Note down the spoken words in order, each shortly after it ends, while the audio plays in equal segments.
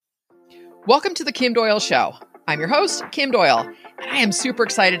Welcome to the Kim Doyle Show. I'm your host, Kim Doyle, and I am super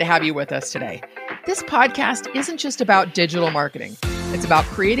excited to have you with us today. This podcast isn't just about digital marketing. It's about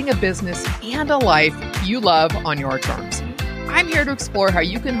creating a business and a life you love on your terms. I'm here to explore how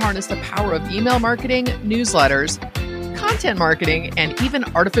you can harness the power of email marketing, newsletters, content marketing, and even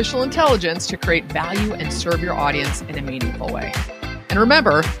artificial intelligence to create value and serve your audience in a meaningful way. And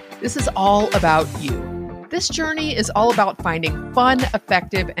remember, this is all about you. This journey is all about finding fun,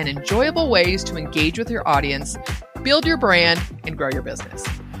 effective, and enjoyable ways to engage with your audience, build your brand, and grow your business.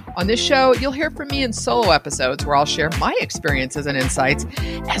 On this show, you'll hear from me in solo episodes where I'll share my experiences and insights,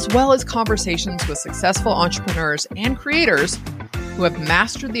 as well as conversations with successful entrepreneurs and creators who have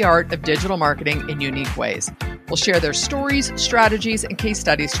mastered the art of digital marketing in unique ways. We'll share their stories, strategies, and case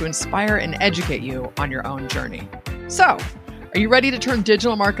studies to inspire and educate you on your own journey. So, are you ready to turn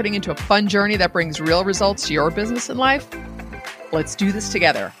digital marketing into a fun journey that brings real results to your business and life? Let's do this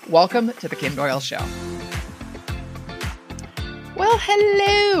together. Welcome to the Kim Doyle Show. Well,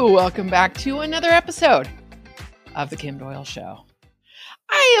 hello. Welcome back to another episode of the Kim Doyle Show.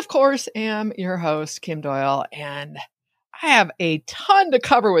 I, of course, am your host, Kim Doyle, and I have a ton to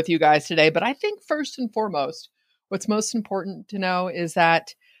cover with you guys today. But I think first and foremost, what's most important to know is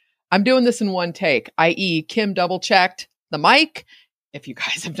that I'm doing this in one take, i.e. Kim double-checked the mic. If you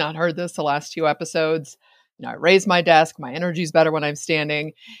guys have not heard this the last few episodes, I raised my desk. My energy's better when I'm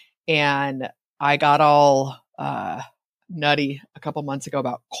standing. And I got all nutty a couple months ago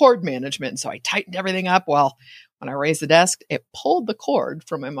about cord management. So I tightened everything up. Well, when I raised the desk, it pulled the cord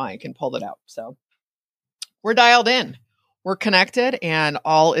from my mic and pulled it out. So we're dialed in. We're connected and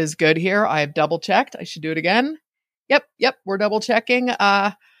all is good here. I've double checked. I should do it again. Yep. We're double checking.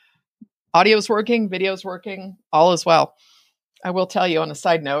 Audio's working, video's working, all is well. I will tell you on a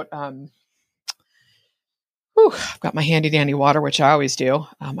side note, I've got my handy dandy water, which I always do.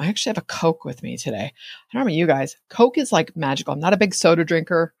 I actually have a Coke with me today. I don't know about you guys. Coke is like magical. I'm not a big soda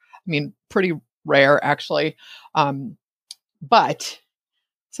drinker. I mean, pretty rare actually. But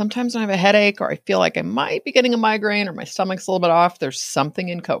sometimes when I have a headache or I feel like I might be getting a migraine or my stomach's a little bit off, there's something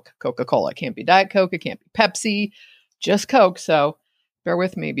in Coke. Coca-Cola. It can't be Diet Coke. It can't be Pepsi, just Coke. So bear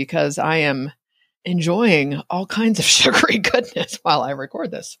with me because I am enjoying all kinds of sugary goodness while I record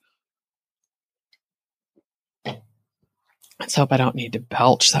this. Let's hope I don't need to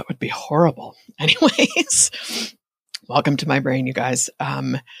belch. That would be horrible. Anyways, welcome to my brain, you guys.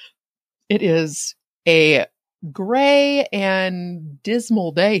 It is a gray and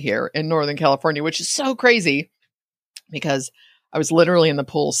dismal day here in Northern California, which is so crazy because I was literally in the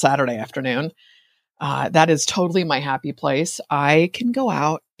pool Saturday afternoon. That is totally my happy place. I can go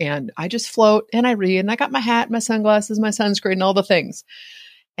out and I just float and I read and I got my hat, my sunglasses, my sunscreen, and all the things.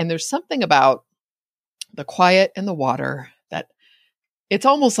 And there's something about the quiet and the water that it's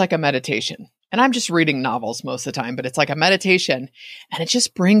almost like a meditation. And I'm just reading novels most of the time, but it's like a meditation and it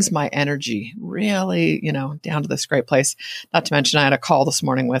just brings my energy really, down to this great place. Not to mention I had a call this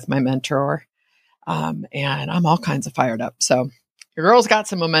morning with my mentor, and I'm all kinds of fired up. So your girl's got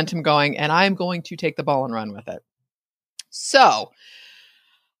some momentum going and I'm going to take the ball and run with it. So,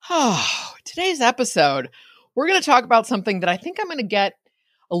 today's episode, we're going to talk about something that I think I'm going to get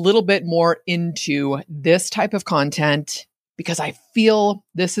a little bit more into this type of content because I feel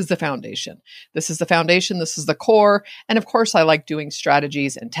this is the foundation. This is the foundation. This is the core. And of course, I like doing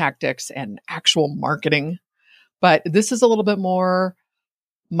strategies and tactics and actual marketing, but this is a little bit more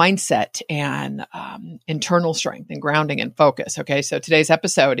mindset and internal strength and grounding and focus. Okay. So today's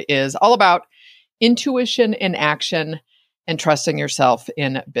episode is all about intuition in action and trusting yourself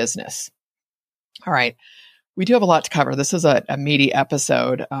in business. All right. We do have a lot to cover. This is a meaty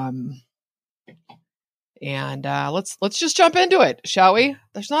episode. And let's just jump into it, shall we?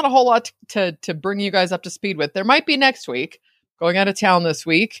 There's not a whole lot to bring you guys up to speed with. There might be next week. Going out of town this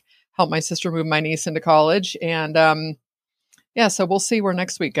week, help my sister move my niece into college. And so we'll see where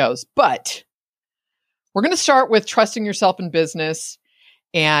next week goes. But we're going to start with trusting yourself in business.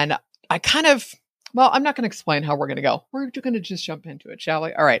 And I'm not going to explain how we're going to go. We're going to just jump into it, shall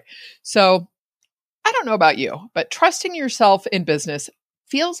we? All right. So I don't know about you, but trusting yourself in business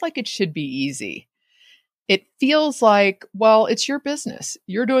feels like it should be easy. It feels like, well, it's your business.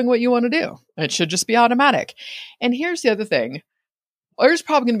 You're doing what you want to do. It should just be automatic. And here's the other thing. There's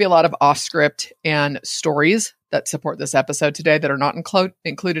probably going to be a lot of off script and stories that support this episode today that are not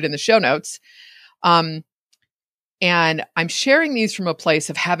included in the show notes. And I'm sharing these from a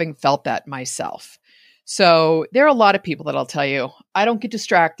place of having felt that myself. So there are a lot of people that I'll tell you, I don't get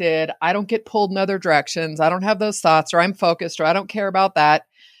distracted. I don't get pulled in other directions. I don't have those thoughts, or I'm focused, or I don't care about that.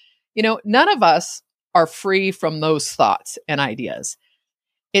 None of us are free from those thoughts and ideas.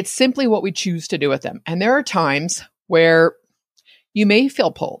 It's simply what we choose to do with them. And there are times where you may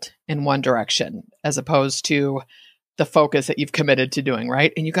feel pulled in one direction as opposed to the focus that you've committed to doing,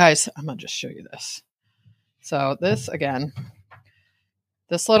 right? And you guys, I'm going to just show you this. So this, again,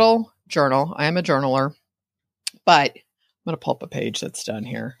 this little journal, I am a journaler, but I'm going to pull up a page that's done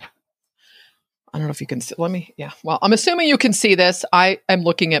here. I don't know if you can see, well, I'm assuming you can see this. I am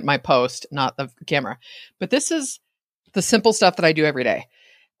looking at my post, not the camera, but this is the simple stuff that I do every day.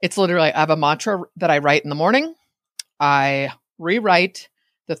 It's literally, I have a mantra that I write in the morning. I rewrite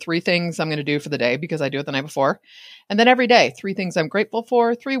the 3 things I'm going to do for the day because I do it the night before. And then every day, 3 things I'm grateful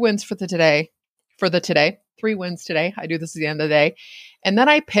for, 3 wins for the today, 3 wins today. I do this at the end of the day. And then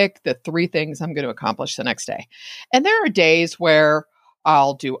I pick the 3 things I'm going to accomplish the next day. And there are days where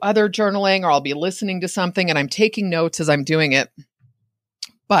I'll do other journaling or I'll be listening to something and I'm taking notes as I'm doing it.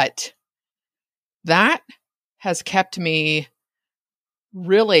 But that has kept me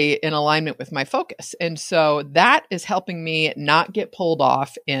really in alignment with my focus. And so that is helping me not get pulled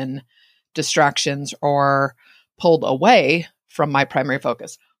off in distractions or pulled away from my primary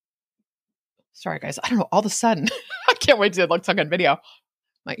focus. Sorry, guys. I don't know. All of a sudden, I can't wait to look on video.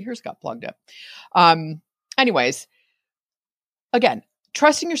 My ears got plugged up. Anyways, again,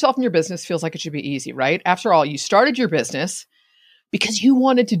 trusting yourself in your business feels like it should be easy, right? After all, you started your business because you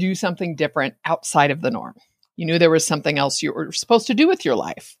wanted to do something different outside of the norm. You knew there was something else you were supposed to do with your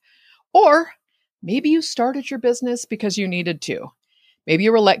life. Or maybe you started your business because you needed to. Maybe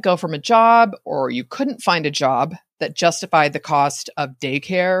you were let go from a job or you couldn't find a job that justified the cost of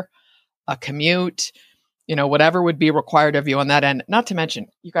daycare, a commute, whatever would be required of you on that end. Not to mention,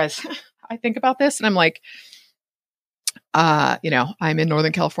 you guys, I think about this and I'm like, I'm in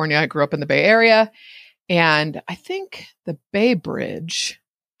Northern California. I grew up in the Bay Area and I think the Bay Bridge,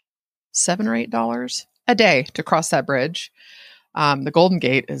 $7 or $8 a day to cross that bridge. The Golden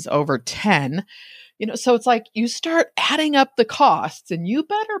Gate is over 10, so it's like you start adding up the costs and you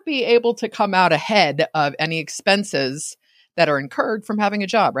better be able to come out ahead of any expenses that are incurred from having a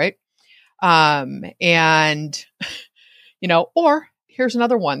job. Right. Or here's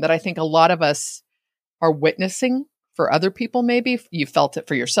another one that I think a lot of us are witnessing for other people. Maybe you felt it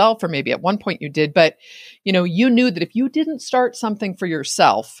for yourself, or maybe at one point you did, but you knew that if you didn't start something for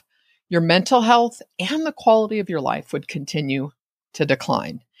yourself, your mental health and the quality of your life would continue to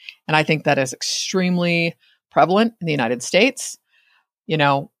decline. And I think that is extremely prevalent in the United States.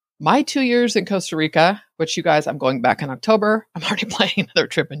 My 2 years in Costa Rica, which you guys, I'm going back in October. I'm already planning another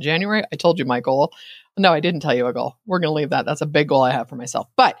trip in January. I told you my goal. No, I didn't tell you a goal. We're going to leave that. That's a big goal I have for myself.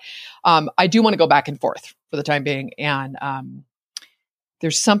 But I do want to go back and forth for the time being. And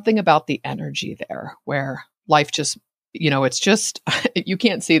there's something about the energy there where life just, it's just, you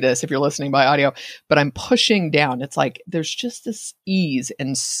can't see this if you're listening by audio, but I'm pushing down. It's like, there's just this ease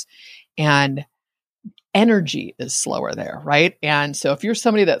and energy is slower there. Right. And so if you're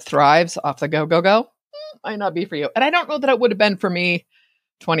somebody that thrives off the go, might not be for you. And I don't know that it would have been for me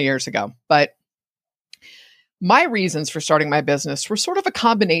 20 years ago, but my reasons for starting my business were sort of a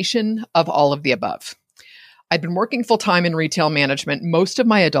combination of all of the above. I'd been working full-time in retail management most of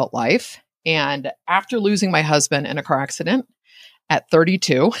my adult life. And after losing my husband in a car accident at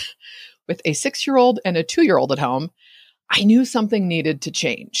 32, with a 6-year-old and a 2-year-old at home, I knew something needed to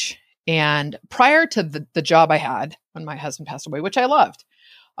change. And prior to the job I had when my husband passed away, which I loved,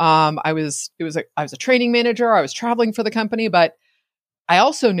 I was a training manager. I was traveling for the company, but I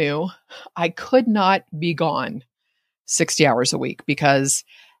also knew I could not be gone 60 hours a week because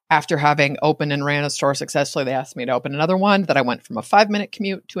after having opened and ran a store successfully, they asked me to open another one that I went from a 5-minute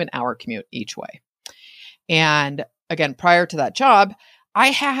commute to an hour commute each way. And again, prior to that job, I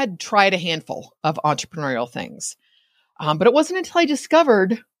had tried a handful of entrepreneurial things. But it wasn't until I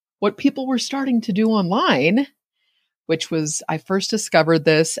discovered what people were starting to do online, which was, I first discovered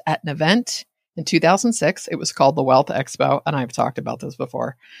this at an event in 2006. It was called the Wealth Expo. And I've talked about this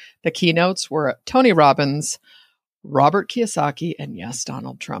before. The keynotes were Tony Robbins, Robert Kiyosaki, and yes,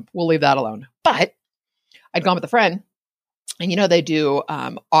 Donald Trump. We'll leave that alone. But I'd gone with a friend and, they do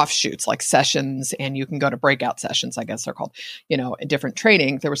offshoots like sessions, and you can go to breakout sessions, I guess they're called, in different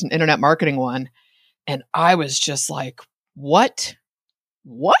training. There was an internet marketing one. And I was just like, what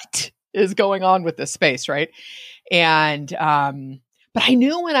is going on with this space? Right. And, but I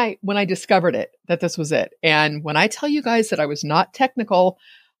knew when I discovered it, that this was it. And when I tell you guys that I was not technical,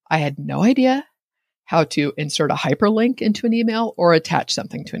 I had no idea how to insert a hyperlink into an email or attach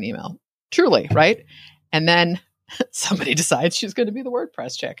something to an email. Truly, right? And then somebody decides she's going to be the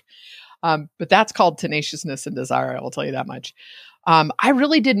WordPress chick. But that's called tenaciousness and desire. I will tell you that much. I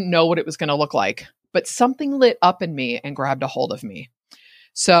really didn't know what it was going to look like, but something lit up in me and grabbed a hold of me.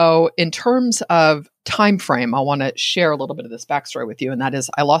 So in terms of time frame, I want to share a little bit of this backstory with you. And that is,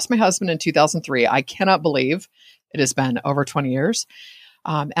 I lost my husband in 2003. I cannot believe it has been over 20 years.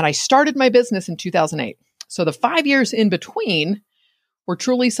 And I started my business in 2008. So the 5 years in between were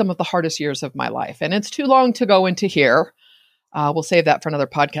truly some of the hardest years of my life. And it's too long to go into here. We'll save that for another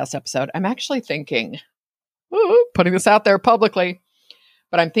podcast episode. I'm actually thinking, putting this out there publicly,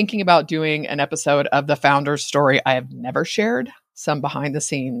 but I'm thinking about doing an episode of the founder's story I have never shared, some behind the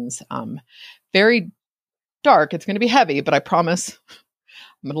scenes, very dark. It's going to be heavy, but I promise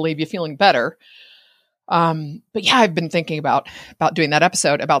I'm going to leave you feeling better. But yeah, I've been thinking about doing that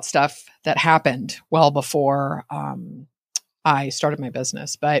episode about stuff that happened well before I started my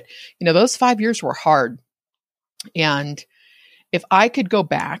business. But, those 5 years were hard. And if I could go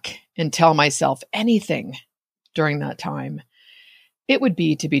back and tell myself anything during that time, it would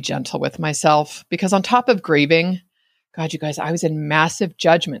be to be gentle with myself, because on top of grieving, God, you guys, I was in massive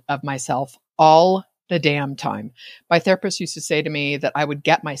judgment of myself all the damn time. My therapist used to say to me that I would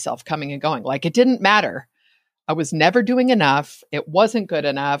get myself coming and going. Like, it didn't matter. I was never doing enough. It wasn't good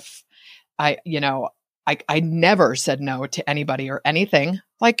enough. I never said no to anybody or anything.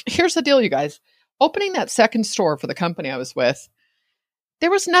 Like, here's the deal, you guys. Opening that second store for the company I was with,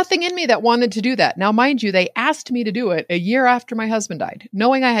 there was nothing in me that wanted to do that. Now, mind you, they asked me to do it a year after my husband died,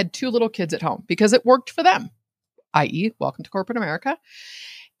 knowing I had 2 little kids at home, because it worked for them, i.e., welcome to corporate America.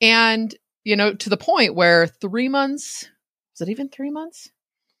 And, to the point where 3 months, was it even 3 months?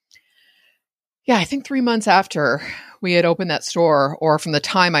 Yeah, I think 3 months after we had opened that store, or from the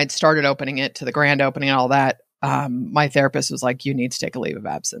time I'd started opening it to the grand opening and all that, my therapist was like, you need to take a leave of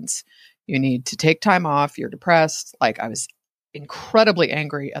absence. You need to take time off. You're depressed. Like, I was incredibly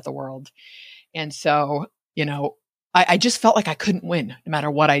angry at the world. And so, I just felt like I couldn't win no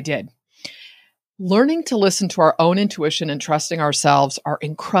matter what I did. Learning to listen to our own intuition and trusting ourselves are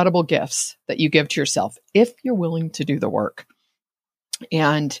incredible gifts that you give to yourself if you're willing to do the work.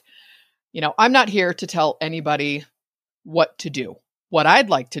 And, I'm not here to tell anybody what to do. What I'd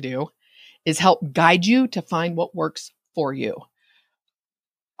like to do is help guide you to find what works for you.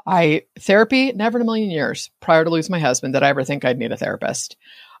 Therapy, never in a million years prior to losing my husband did I ever think I'd need a therapist.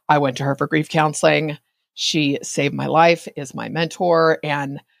 I went to her for grief counseling. She saved my life, is my mentor.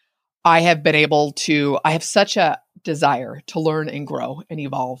 And I have such a desire to learn and grow and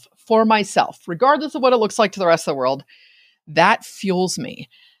evolve for myself, regardless of what it looks like to the rest of the world. That fuels me.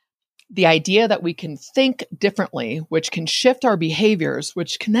 The idea that we can think differently, which can shift our behaviors,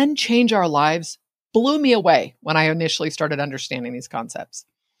 which can then change our lives, blew me away when I initially started understanding these concepts.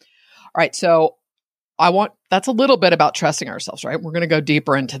 All right, so that's a little bit about trusting ourselves, right? We're going to go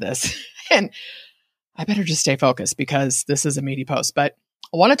deeper into this. And I better just stay focused because this is a meaty post. But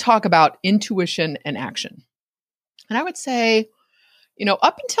I want to talk about intuition and action. And I would say,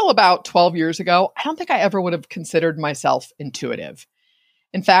 up until about 12 years ago, I don't think I ever would have considered myself intuitive.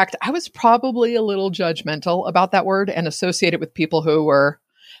 In fact, I was probably a little judgmental about that word and associated with people who were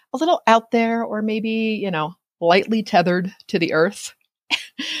a little out there, or maybe, lightly tethered to the earth.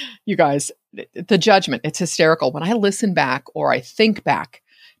 You guys, the judgment, it's hysterical. When I listen back or I think back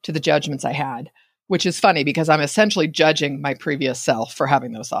to the judgments I had, which is funny because I'm essentially judging my previous self for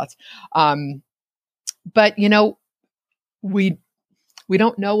having those thoughts. But, we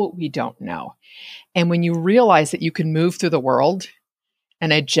don't know what we don't know. And when you realize that you can move through the world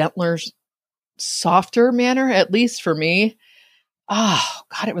in a gentler, softer manner, at least for me,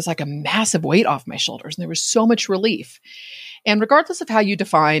 God, it was like a massive weight off my shoulders. And there was so much relief. And regardless of how you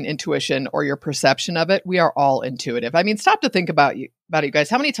define intuition or your perception of it, we are all intuitive. I mean, stop to think about it, you guys.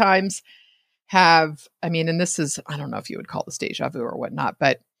 How many times and this is, I don't know if you would call this deja vu or whatnot,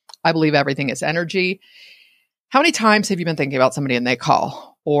 but I believe everything is energy. How many times have you been thinking about somebody and they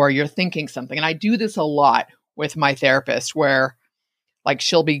call, or you're thinking something? And I do this a lot with my therapist where, like,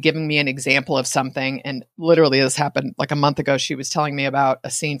 she'll be giving me an example of something. And literally this happened like a month ago. She was telling me about a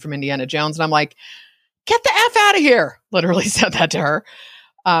scene from Indiana Jones. And I'm like, get the F out of here. Literally said that to her.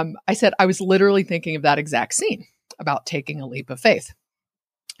 I said, I was literally thinking of that exact scene about taking a leap of faith.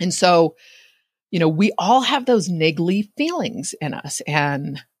 And so, we all have those niggly feelings in us.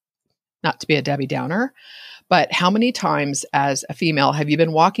 And not to be a Debbie Downer, but how many times as a female have you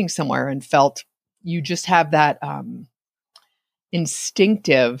been walking somewhere and felt you just have that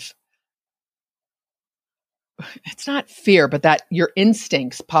instinctive, it's not fear, but that your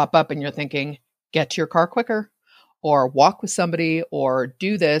instincts pop up and you're thinking, get to your car quicker, or walk with somebody, or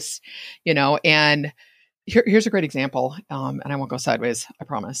do this, and here's a great example. And I won't go sideways, I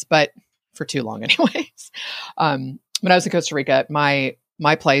promise, but for too long anyways. When I was in Costa Rica,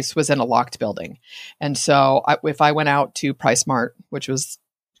 my place was in a locked building. And so if I went out to PriceSmart, which was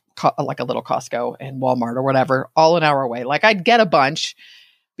like a little Costco and Walmart or whatever, all an hour away. Like I'd get a bunch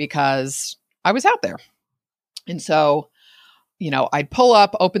because I was out there. And so, I'd pull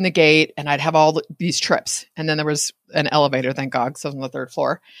up, open the gate, and I'd have all these trips. And then there was an elevator, thank God, so I was on the third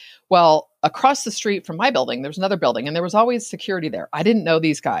floor. Well, across the street from my building, there was another building, and there was always security there. I didn't know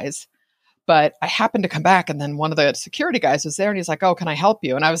these guys, but I happened to come back, and then one of the security guys was there, and he's like, "Oh, can I help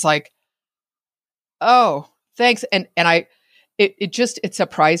you?" And I was like, "Oh, thanks." And it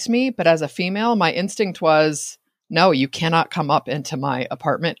surprised me, but as a female, my instinct was, "No, you cannot come up into my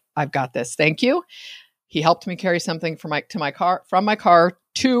apartment. I've got this. Thank you." He helped me carry something from my car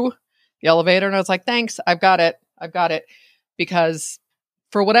to the elevator. And I was like, "Thanks. I've got it. Because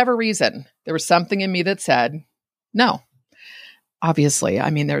for whatever reason, there was something in me that said, no, obviously. I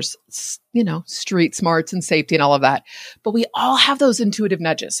mean, there's, street smarts and safety and all of that, but we all have those intuitive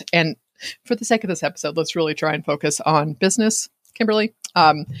nudges. And for the sake of this episode, let's really try and focus on business, Kimberly.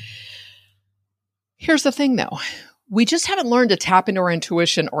 Here's the thing though. We just haven't learned to tap into our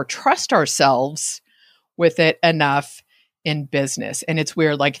intuition or trust ourselves with it enough in business. And it's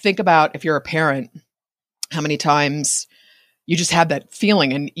weird. Like think about if you're a parent, how many times you just have that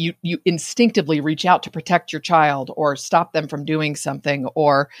feeling and you instinctively reach out to protect your child or stop them from doing something.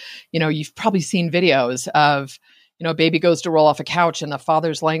 Or, you've probably seen videos of, a baby goes to roll off a couch and the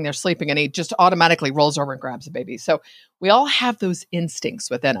father's laying there sleeping and he just automatically rolls over and grabs the baby. So we all have those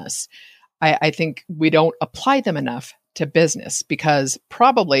instincts within us. I think we don't apply them enough to business because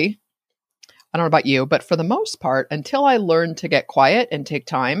probably, I don't know about you, but for the most part, until I learned to get quiet and take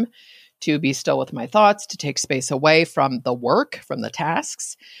time to be still with my thoughts, to take space away from the work, from the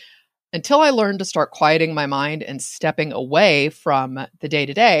tasks, until I learned to start quieting my mind and stepping away from the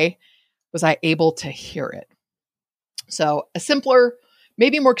day-to-day, was I able to hear it. So a simpler,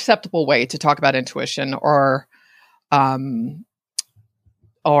 maybe more acceptable way to talk about intuition or learning.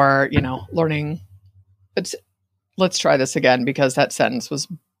 Let's try this again because that sentence was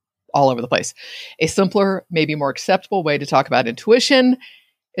all over the place. A simpler, maybe more acceptable way to talk about intuition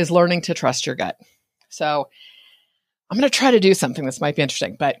is learning to trust your gut. So I'm going to try to do something this might be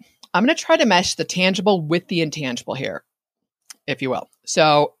interesting, but I'm going to try to mesh the tangible with the intangible here, if you will.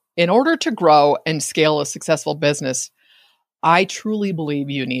 So in order to grow and scale a successful business, I truly believe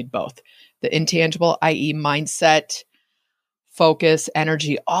you need both. The intangible, i.e. mindset, focus,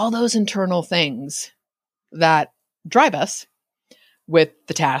 energy, all those internal things that drive us with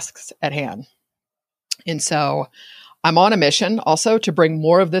the tasks at hand. And so I'm on a mission also to bring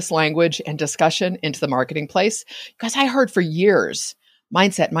more of this language and discussion into the marketing place. Because I heard for years,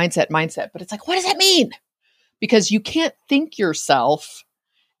 mindset. But it's like, what does that mean? Because you can't think yourself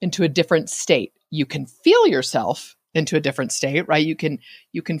into a different state. You can feel yourself into a different state, right? You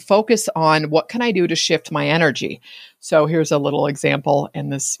can focus on what can I do to shift my energy. So here's a little example in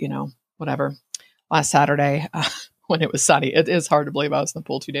this, last Saturday, when it was sunny. It is hard to believe I was in the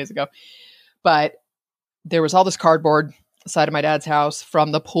pool 2 days ago. But there was all this cardboard side of my dad's house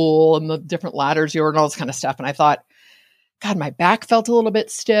from the pool and the different ladders you were and all this kind of stuff. And I thought, God, my back felt a little bit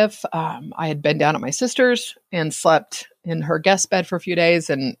stiff. I had been down at my sister's and slept in her guest bed for a few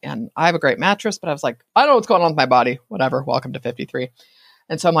days. And I have a great mattress, but I was like, I don't know what's going on with my body. Whatever. Welcome to 53.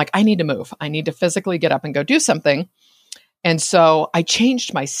 And so I'm like, I need to move. I need to physically get up and go do something. And so I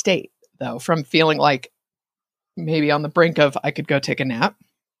changed my state though, from feeling like maybe on the brink of I could go take a nap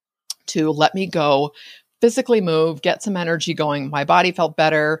to let me go physically move, get some energy going. My body felt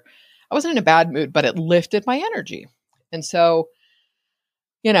better. I wasn't in a bad mood, but it lifted my energy. And so,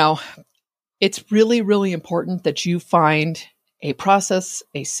 it's really, really important that you find a process,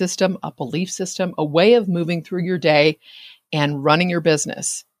 a system, a belief system, a way of moving through your day and running your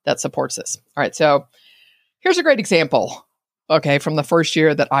business that supports this. All right. So here's a great example. Okay. From the first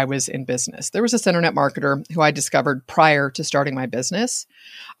year that I was in business, there was this internet marketer who I discovered prior to starting my business.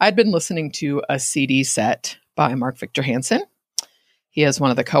 I'd been listening to a CD set by Mark Victor Hansen. He is one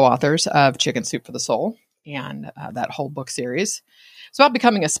of the co-authors of Chicken Soup for the Soul and that whole book series. It's about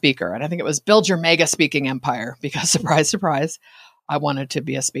becoming a speaker. And I think it was build your mega speaking empire because surprise, surprise, I wanted to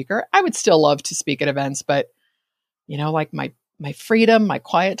be a speaker. I would still love to speak at events, but like my freedom, my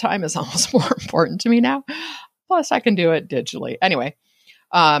quiet time is almost more important to me now. Plus I can do it digitally. Anyway.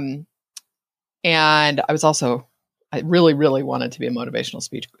 And I really, really wanted to be a motivational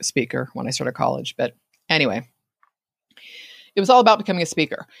speaker when I started college. But anyway, it was all about becoming a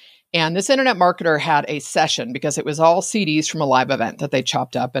speaker. And this internet marketer had a session because it was all CDs from a live event that they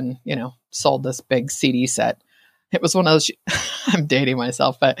chopped up and, sold this big CD set. It was one of those, I'm dating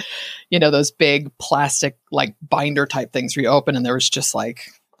myself, but those big plastic, like binder type things where you open and there was just like,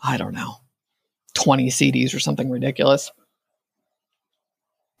 I don't know, 20 CDs or something ridiculous.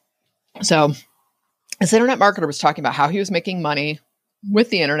 So this internet marketer was talking about how he was making money with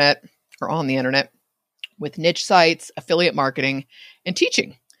the internet or on the internet with niche sites, affiliate marketing, and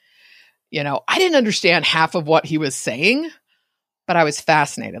teaching. I didn't understand half of what he was saying, but I was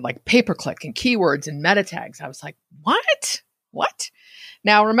fascinated, like pay-per-click and keywords and meta tags. I was like, what? What?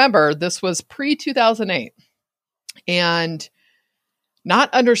 Now, remember, this was pre-2008, and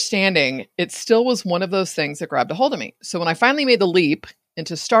not understanding, it still was one of those things that grabbed a hold of me. So when I finally made the leap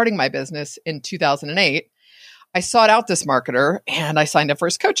into starting my business in 2008, I sought out this marketer and I signed up for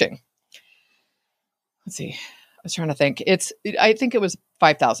his coaching. Let's see. I was trying to think. I think it was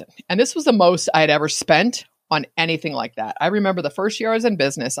 $5,000. And this was the most I had ever spent on anything like that. I remember the first year I was in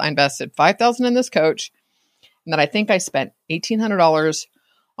business, I invested $5,000 in this coach. And then I think I spent $1,800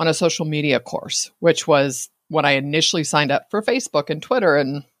 on a social media course, which was when I initially signed up for Facebook and Twitter.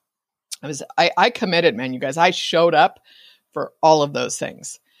 And I committed, man, you guys. I showed up for all of those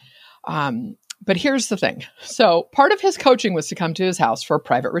things. But here's the thing. So part of his coaching was to come to his house for a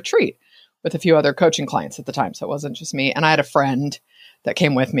private retreat with a few other coaching clients at the time. So it wasn't just me. And I had a friend that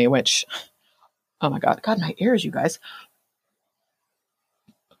came with me, which, oh my God, my ears, you guys.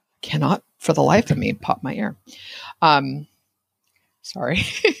 Cannot for the life of me pop my ear. Sorry.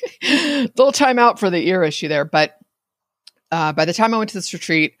 Little time out for the ear issue there. But by the time I went to this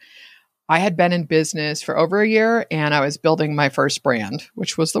retreat, I had been in business for over a year and I was building my first brand,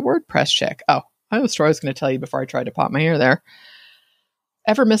 which was the WordPress chick. Oh, I have a story I was going to tell you before I tried to pop my ear there.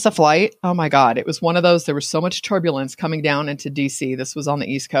 Ever miss a flight? Oh my God. It was one of those, there was so much turbulence coming down into DC. This was on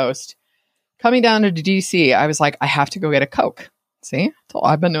the East Coast. Coming down into DC, I was like, I have to go get a Coke. See,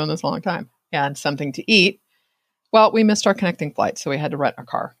 I've been doing this a long time. And something to eat. Well, we missed our connecting flight, so we had to rent a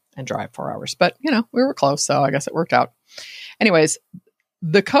car and drive 4 hours. But, we were close, so I guess it worked out. Anyways,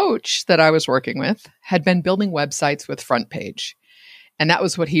 the coach that I was working with had been building websites with Front Page. And that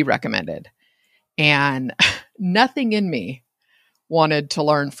was what he recommended. And nothing in me wanted to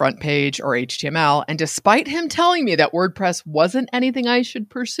learn Front Page or HTML. And despite him telling me that WordPress wasn't anything I should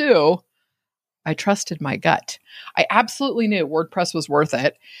pursue, I trusted my gut. I absolutely knew WordPress was worth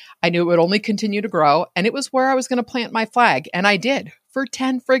it. I knew it would only continue to grow, and it was where I was going to plant my flag. And I did for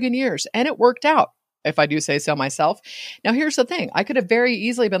 10 friggin' years, and it worked out, if I do say so myself. Now, here's the thing. I could have very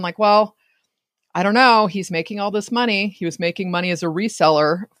easily been like, well, I don't know. He's making all this money. He was making money as a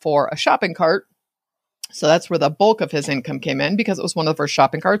reseller for a shopping cart. So that's where the bulk of his income came in, because it was one of the first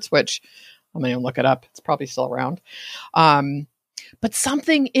shopping carts, which I'm going to look it up. It's probably still around. But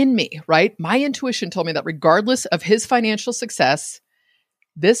something in me, right? My intuition told me that regardless of his financial success,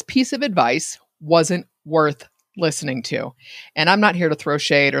 this piece of advice wasn't worth listening to. And I'm not here to throw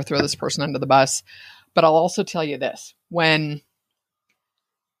shade or throw this person under the bus, but I'll also tell you this. When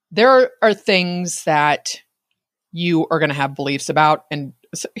there are things that you are going to have beliefs about, and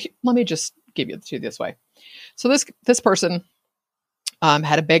so, let me just give you the two this way. So this person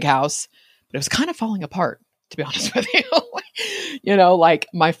had a big house, but it was kind of falling apart, to be honest with you. Like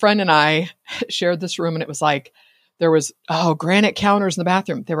my friend and I shared this room, and it was like there was granite counters in the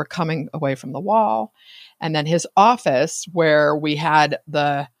bathroom. They were coming away from the wall. And then his office, where we had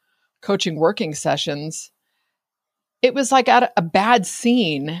the coaching working sessions, it was like at a bad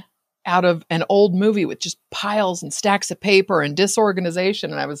scene out of an old movie with just piles and stacks of paper and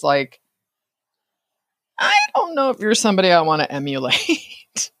disorganization. And I was like, I don't know if you're somebody I want to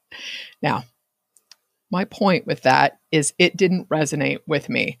emulate. Now, my point with that is it didn't resonate with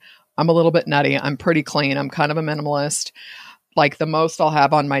me. I'm a little bit nutty. I'm pretty clean. I'm kind of a minimalist. Like the most I'll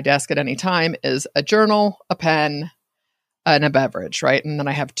have on my desk at any time is a journal, a pen, and a beverage, right? And then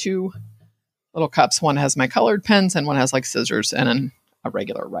I have 2 little cups. One has my colored pens and one has like scissors and a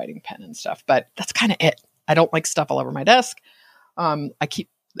regular writing pen and stuff. But that's kind of it. I don't like stuff all over my desk.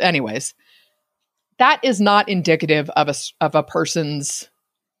 Anyways, that is not indicative of a person's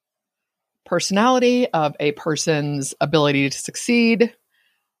personality, of a person's ability to succeed.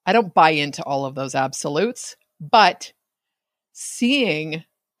 I don't buy into all of those absolutes, but seeing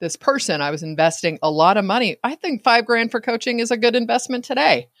this person, I was investing a lot of money. I think $5,000 for coaching is a good investment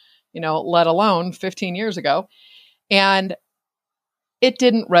today, let alone 15 years ago. And it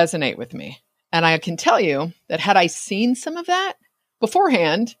didn't resonate with me. And I can tell you that had I seen some of that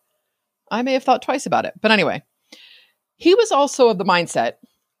beforehand, I may have thought twice about it. But anyway, he was also of the mindset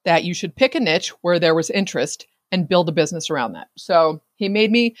that you should pick a niche where there was interest and build a business around that. So he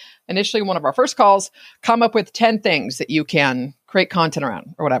made me initially, one of our first calls, come up with 10 things that you can create content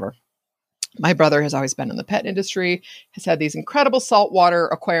around or whatever. My brother has always been in the pet industry, has had these incredible saltwater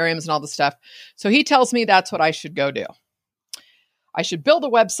aquariums and all this stuff. So he tells me that's what I should go do. I should build a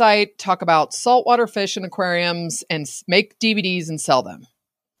website, talk about saltwater fish and aquariums, and make DVDs and sell them.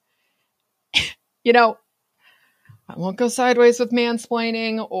 You know, I won't go sideways with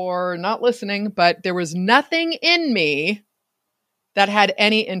mansplaining or not listening, but there was nothing in me that had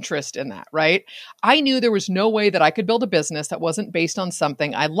any interest in that, right? I knew there was no way that I could build a business that wasn't based on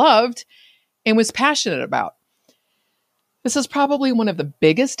something I loved and was passionate about. This is probably one of the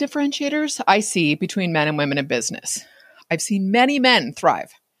biggest differentiators I see between men and women in business. I've seen many men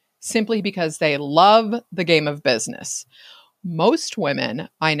thrive simply because they love the game of business. Most women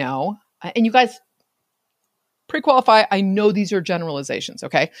I know, and you guys pre-qualify, I know these are generalizations,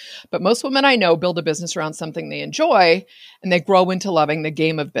 okay? But most women I know build a business around something they enjoy and they grow into loving the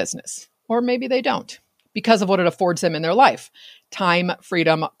game of business. Or maybe they don't because of what it affords them in their life. Time,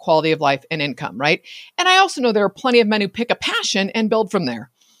 freedom, quality of life, and income, right? And I also know there are plenty of men who pick a passion and build from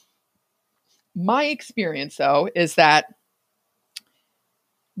there. My experience, though, is that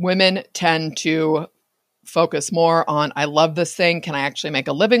women tend to focus more on, I love this thing. Can I actually make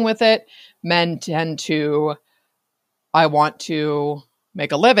a living with it? Men tend to, I want to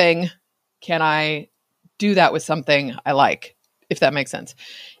make a living. Can I do that with something I like? If that makes sense.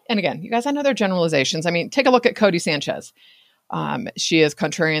 And again, you guys, I know they're generalizations. I mean, take a look at Cody Sanchez. She is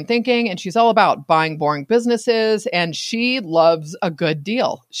contrarian thinking and she's all about buying boring businesses and she loves a good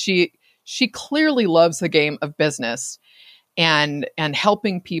deal. She clearly loves the game of business and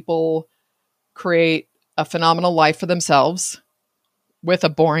helping people create a phenomenal life for themselves with a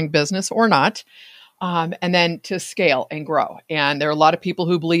boring business or not. And then to scale and grow. And there are a lot of people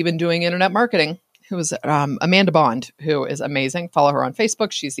who believe in doing internet marketing, who is Amanda Bond, who is amazing. Follow her on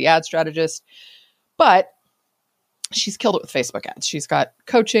Facebook. She's the ad strategist, but she's killed it with Facebook ads. She's got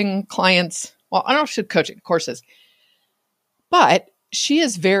coaching clients. Well, I don't know if she's coaching courses, but she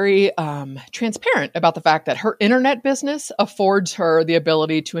is very transparent about the fact that her internet business affords her the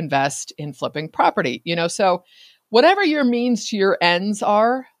ability to invest in flipping property. So whatever your means to your ends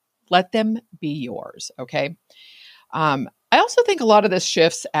are, let them be yours, okay? I also think a lot of this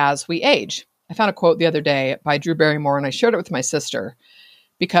shifts as we age. I found a quote the other day by Drew Barrymore, and I shared it with my sister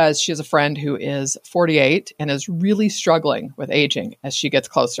because she has a friend who is 48 and is really struggling with aging as she gets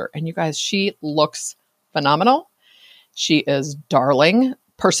closer. And you guys, she looks phenomenal. She is darling,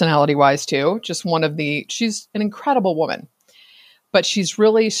 personality-wise too. She's an incredible woman. But she's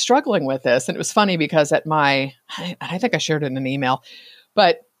really struggling with this. And it was funny because I think I shared it in an email,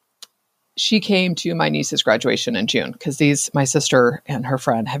 but she came to my niece's graduation in June because my sister and her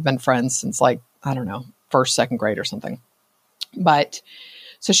friend have been friends since first, second grade or something. But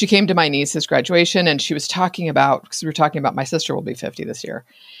so she came to my niece's graduation and she was talking about, because we were talking about my sister will be 50 this year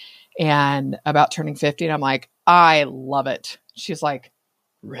and about turning 50. And I'm like, I love it. She's like,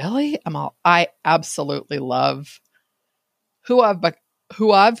 really? I absolutely love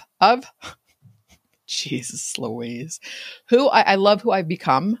Jesus Louise, I love who I've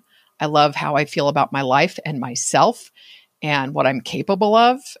become. I love how I feel about my life and myself and what I'm capable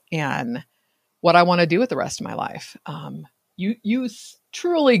of and what I want to do with the rest of my life. You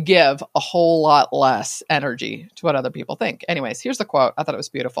truly give a whole lot less energy to what other people think. Anyways, here's the quote. I thought it was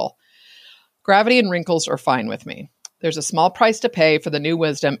beautiful. Gravity and wrinkles are fine with me. There's a small price to pay for the new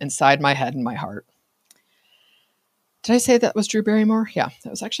wisdom inside my head and my heart. Did I say that was Drew Barrymore? Yeah,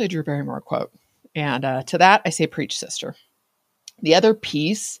 that was actually a Drew Barrymore quote. And to that, I say, preach, sister. The other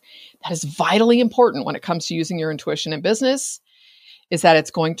piece that is vitally important when it comes to using your intuition in business is that it's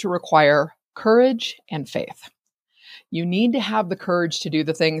going to require courage and faith. You need to have the courage to do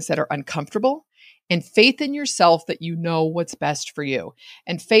the things that are uncomfortable and faith in yourself that you know what's best for you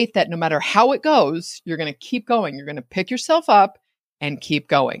and faith that no matter how it goes, you're going to keep going. You're going to pick yourself up and keep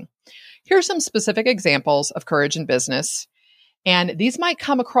going. Here are some specific examples of courage in business. And these might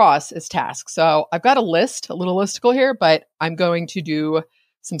come across as tasks. So I've got a little listicle here, but I'm going to do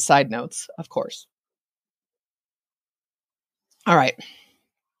some side notes, of course. All right.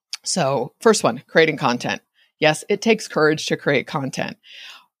 So first one, creating content. Yes, it takes courage to create content.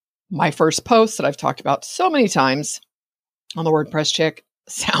 My first post that I've talked about so many times on the WordPress Chick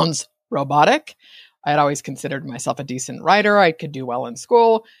sounds robotic. I had always considered myself a decent writer. I could do well in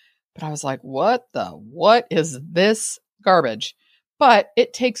school, but I was like, what is this garbage? But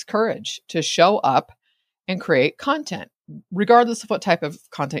it takes courage to show up and create content, regardless of what type of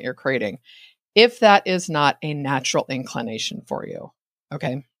content you're creating, if that is not a natural inclination for you.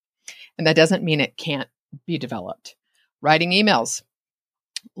 Okay. And that doesn't mean it can't be developed. Writing emails,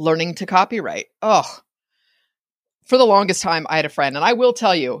 learning to copyright. Oh, for the longest time, I had a friend, and I will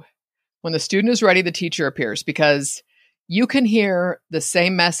tell you, when the student is ready, the teacher appears, because you can hear the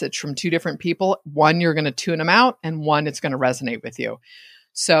same message from two different people. One, you're going to tune them out, and one, it's going to resonate with you.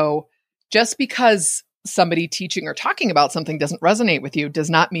 So just because somebody teaching or talking about something doesn't resonate with you does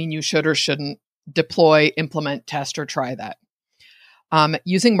not mean you should or shouldn't deploy, implement, test, or try that.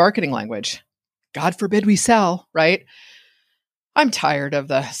 Using marketing language. God forbid we sell, right? I'm tired of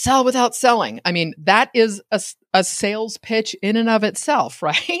the sell without selling. I mean, that is a sales pitch in and of itself,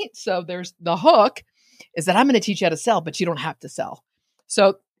 right? So there's the hook is that I'm going to teach you how to sell, but you don't have to sell.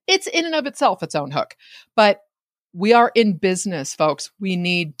 So it's in and of itself its own hook. But we are in business, folks. We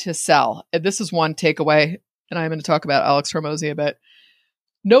need to sell. And this is one takeaway, and I'm going to talk about Alex Hormozi a bit.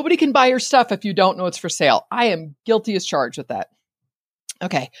 Nobody can buy your stuff if you don't know it's for sale. I am guilty as charged with that.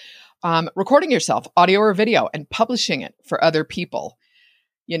 Okay. Recording yourself, audio or video, and publishing it for other people.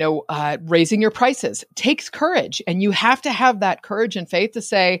 Raising your prices takes courage, and you have to have that courage and faith to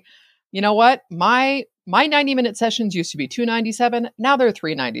say, you know what, my 90-minute sessions used to be $297. Now they're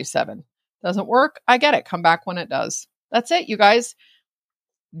 $397. Doesn't work? I get it. Come back when it does. That's it, you guys.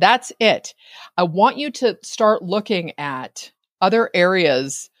 That's it. I want you to start looking at other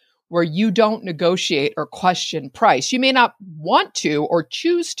areas where you don't negotiate or question price. You may not want to or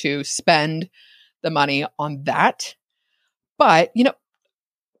choose to spend the money on that, but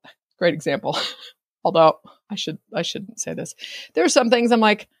great example. Although I shouldn't say this. There are some things I'm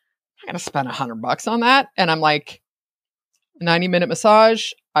like, I'm going to spend $100 on that. And I'm like, 90-minute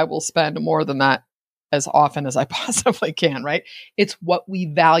massage, I will spend more than that as often as I possibly can, right? It's what we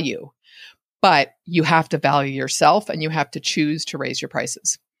value, but you have to value yourself and you have to choose to raise your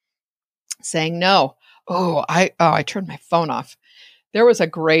prices. Saying no. I turned my phone off. There was a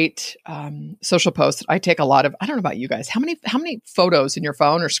great social post. I take a lot of, I don't know about you guys. How many photos in your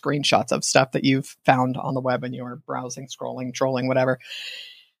phone or screenshots of stuff that you've found on the web and you were browsing, scrolling, trolling, whatever.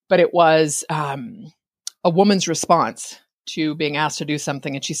 But it was a woman's response to being asked to do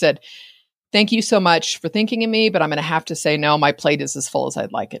something. And she said, "Thank you so much for thinking of me, but I'm going to have to say no, my plate is as full as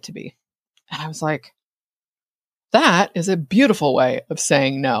I'd like it to be." And I was like, that is a beautiful way of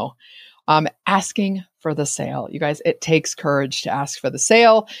saying no. Asking for the sale. You guys, it takes courage to ask for the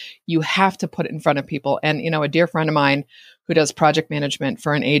sale. You have to put it in front of people. And, a dear friend of mine who does project management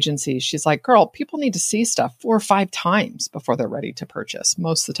for an agency, she's like, girl, people need to see stuff 4 or 5 times before they're ready to purchase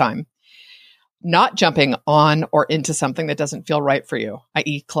most of the time. Not jumping on or into something that doesn't feel right for you,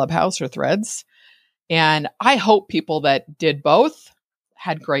 i.e. Clubhouse or Threads. And I hope people that did both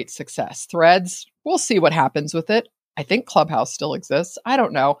had great success. Threads, we'll see what happens with it. I think Clubhouse still exists. I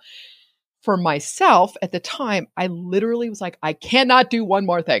don't know. For myself at the time, I literally was like, I cannot do one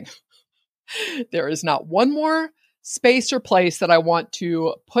more thing. There is not one more space or place that I want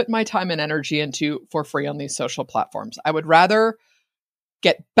to put my time and energy into for free on these social platforms. I would rather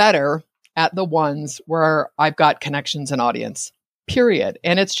get better at the ones where I've got connections and audience, period.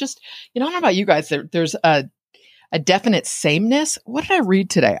 And it's just, I don't know about you guys, there's a definite sameness. What did I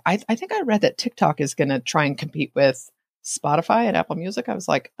read today? I think I read that TikTok is going to try and compete with Spotify and Apple Music. I was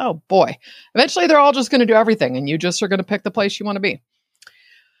like, oh boy, eventually they're all just going to do everything and you just are going to pick the place you want to be.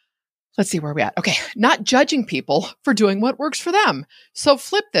 Let's see where we're at. Okay. Not judging people for doing what works for them. So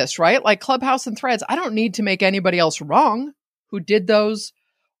flip this, right? Like Clubhouse and Threads. I don't need to make anybody else wrong who did those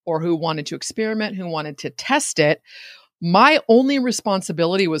or who wanted to experiment, who wanted to test it. My only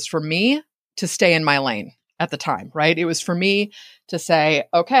responsibility was for me to stay in my lane at the time, right? It was for me to say,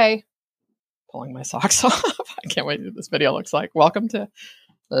 okay, pulling my socks off. I can't wait what this video looks like. Welcome to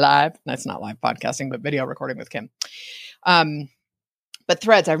live. That's not live podcasting, but video recording with Kim. But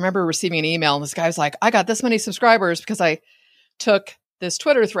Threads, I remember receiving an email and this guy was like, I got this many subscribers because I took this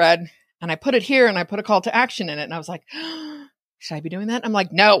Twitter thread and I put it here and I put a call to action in it. And I was like, should I be doing that? I'm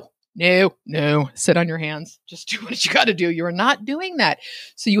like, no, sit on your hands. Just do what you got to do. You are not doing that.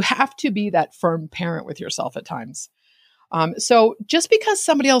 So you have to be that firm parent with yourself at times. So just because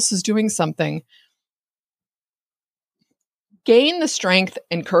somebody else is doing something, gain the strength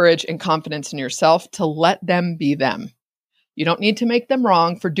and courage and confidence in yourself to let them be them. You don't need to make them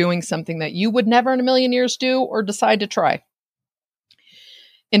wrong for doing something that you would never in a million years do or decide to try.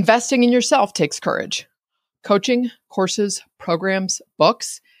 Investing in yourself takes courage. Coaching, courses, programs,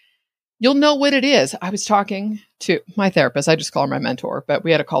 books, you'll know what it is. I was talking to my therapist. I just call her my mentor, but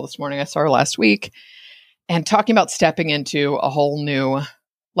we had a call this morning. I saw her last week and talking about stepping into a whole new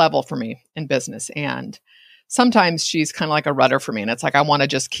level for me in business. And sometimes she's kind of like a rudder for me. And it's like, I want to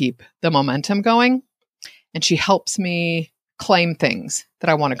just keep the momentum going. And she helps me claim things that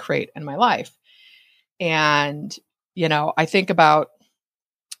I want to create in my life. And, I think about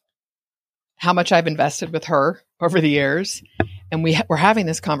how much I've invested with her over the years. And we're having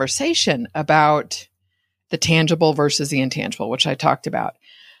this conversation about the tangible versus the intangible, which I talked about.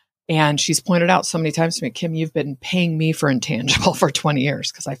 And she's pointed out so many times to me, Kim, you've been paying me for intangible for 20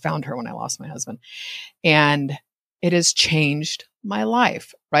 years because I found her when I lost my husband. And it has changed my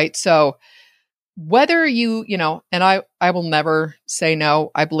life, right? So whether and I will never say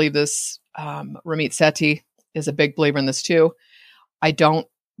no. I believe this. Ramit Sethi is a big believer in this too. I don't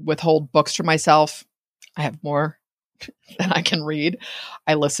withhold books for myself. I have more than I can read.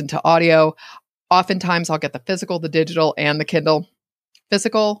 I listen to audio. Oftentimes I'll get the physical, the digital, and the Kindle.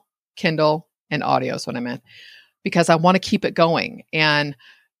 Physical, Kindle, and audio is what I meant, because I want to keep it going. And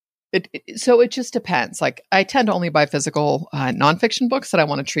so it just depends. Like, I tend to only buy physical nonfiction books that I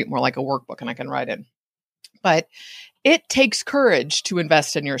want to treat more like a workbook and I can write in. But it takes courage to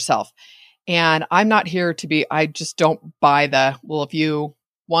invest in yourself. And I'm not here to I just don't buy if you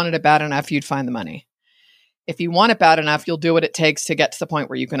wanted it bad enough, you'd find the money. If you want it bad enough, you'll do what it takes to get to the point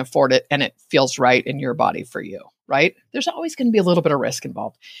where you can afford it and it feels right in your body for you, right? There's always going to be a little bit of risk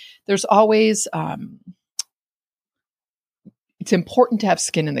involved. There's always, it's important to have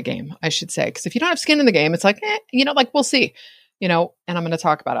skin in the game, I should say. Because if you don't have skin in the game, it's like, we'll see, and I'm going to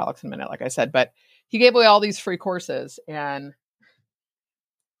talk about Alex in a minute, like I said, but he gave away all these free courses and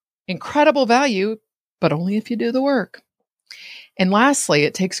incredible value, but only if you do the work. And lastly,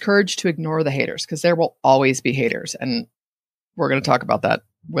 it takes courage to ignore the haters, because there will always be haters. And we're going to talk about that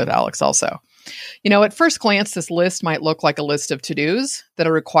with Alex also. At first glance, this list might look like a list of to-dos that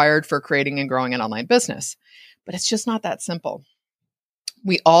are required for creating and growing an online business, but it's just not that simple.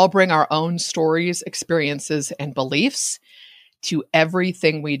 We all bring our own stories, experiences, and beliefs to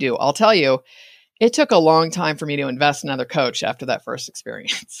everything we do. I'll tell you, it took a long time for me to invest in another coach after that first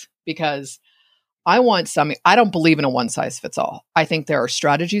experience, because I don't believe in a one size fits all. I think there are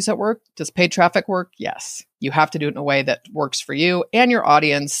strategies that work. Does paid traffic work? Yes. You have to do it in a way that works for you and your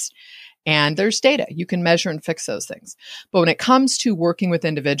audience. And there's data. You can measure and fix those things. But when it comes to working with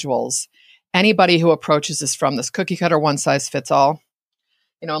individuals, anybody who approaches this from this cookie cutter one size fits all,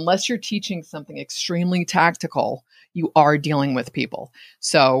 unless you're teaching something extremely tactical, you are dealing with people.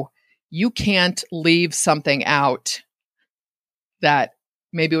 So you can't leave something out that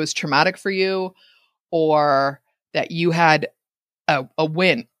maybe was traumatic for you, or that you had a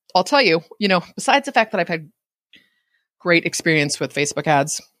win. I'll tell you, besides the fact that I've had great experience with Facebook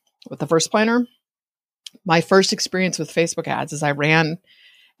ads with the First Planner, my first experience with Facebook ads is I ran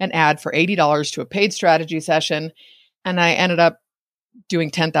an ad for $80 to a paid strategy session, and I ended up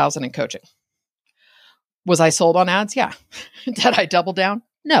doing $10,000 in coaching. Was I sold on ads? Yeah. Did I double down?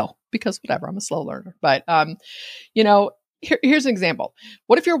 No, because whatever, I'm a slow learner. But, here's an example.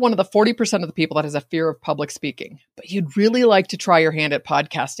 What if you're one of the 40% of the people that has a fear of public speaking, but you'd really like to try your hand at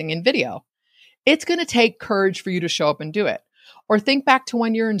podcasting and video? It's going to take courage for you to show up and do it. Or think back to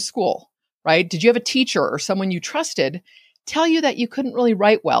when you're in school, right? Did you have a teacher or someone you trusted tell you that you couldn't really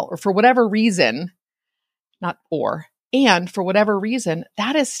write well, or for whatever reason, and for whatever reason,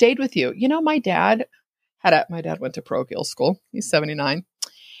 that has stayed with you? My dad went to parochial school. He's 79.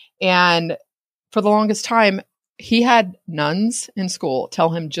 And for the longest time, he had nuns in school tell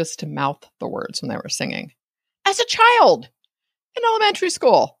him just to mouth the words when they were singing as a child in elementary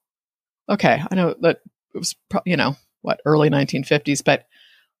school. Okay, I know that it was, early 1950s, but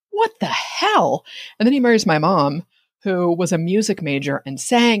what the hell? And then he marries my mom, who was a music major and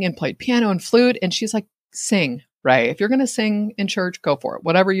sang and played piano and flute. And she's like, sing, right? If you're going to sing in church, go for it,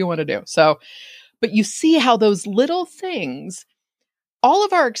 whatever you want to do. So, but you see how those little things, all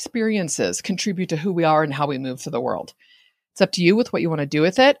of our experiences contribute to who we are and how we move through the world. It's up to you with what you want to do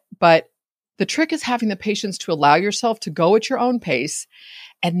with it. But the trick is having the patience to allow yourself to go at your own pace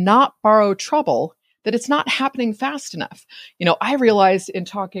and not borrow trouble that it's not happening fast enough. I realized in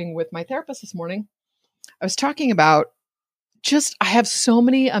talking with my therapist this morning, I was talking about I have so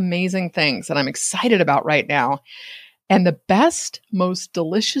many amazing things that I'm excited about right now. And the best, most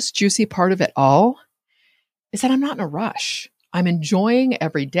delicious, juicy part of it all is that I'm not in a rush. I'm enjoying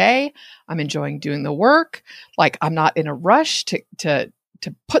every day. I'm enjoying doing the work. Like, I'm not in a rush to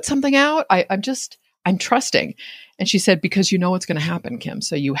put something out. I'm trusting. And she said, because you know what's going to happen, Kim.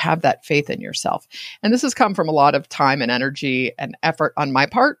 So you have that faith in yourself. And this has come from a lot of time and energy and effort on my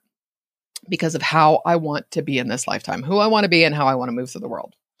part, because of how I want to be in this lifetime, who I want to be, and how I want to move through the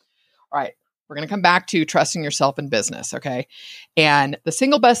world. All right. We're going to come back to trusting yourself in business. Okay. And the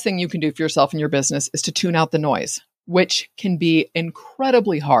single best thing you can do for yourself in your business is to tune out the noise, which can be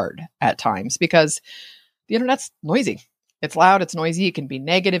incredibly hard at times, because the internet's noisy. It's loud. It's noisy. It can be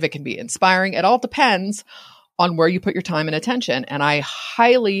negative. It can be inspiring. It all depends on where you put your time and attention. And I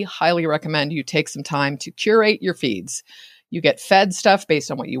highly, highly recommend you take some time to curate your feeds. You get fed stuff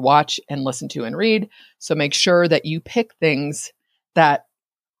based on what you watch and listen to and read. So make sure that you pick things that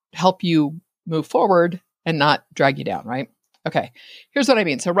help you move forward and not drag you down, right? Okay, here's what I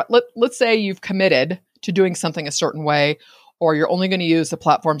mean. So let's say you've committed to doing something a certain way, or you're only going to use the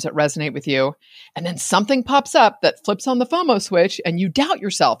platforms that resonate with you. And then something pops up that flips on the FOMO switch and you doubt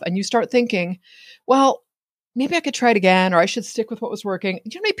yourself and you start thinking, well, maybe I could try it again, or I should stick with what was working. Do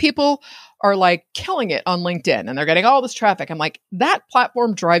you know how many people are like killing it on LinkedIn and they're getting all this traffic? I'm like, that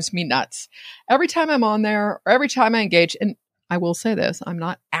platform drives me nuts. Every time I'm on there or every time I engage, and I will say this, I'm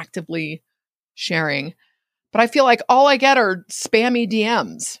not actively sharing, but I feel like all I get are spammy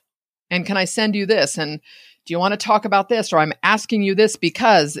DMs. And can I send you this? And do you want to talk about this? Or I'm asking you this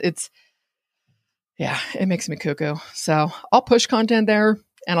because it makes me cuckoo. So I'll push content there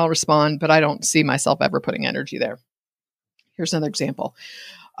and I'll respond, but I don't see myself ever putting energy there. Here's another example.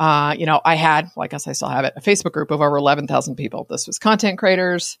 I had, well, I guess I still have it, a Facebook group of over 11,000 people. This was content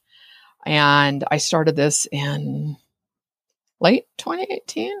creators. And I started this in late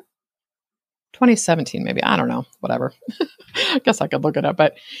 2018, 2017, maybe. I don't know, whatever. I guess I could look it up,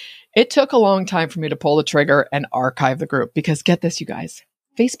 but it took a long time for me to pull the trigger and archive the group because get this, you guys,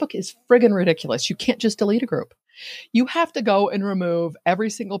 Facebook is friggin' ridiculous. You can't just delete a group. You have to go and remove every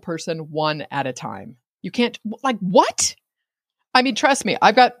single person one at a time. You can't, like, what? I mean, trust me,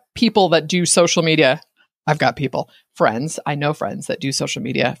 I've got people that do social media. Friends, I know friends that do social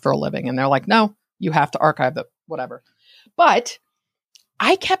media for a living. And they're like, no, you have to archive the whatever. But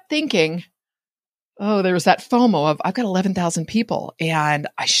I kept thinking, oh, there was that FOMO of I've got 11,000 people and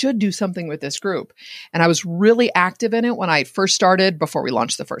I should do something with this group. And I was really active in it when I first started before we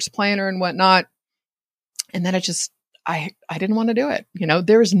launched the first planner and whatnot. And then I didn't want to do it.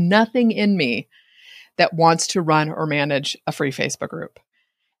 There's nothing in me that wants to run or manage a free Facebook group.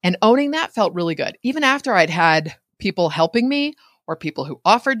 And owning that felt really good. Even after I'd had people helping me or people who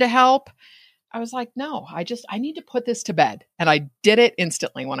offered to help, I was like, no, I need to put this to bed. And I did it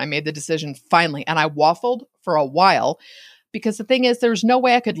instantly when I made the decision finally. And I waffled for a while because the thing is, there's no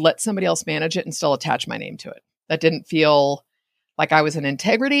way I could let somebody else manage it and still attach my name to it. That didn't feel like I was in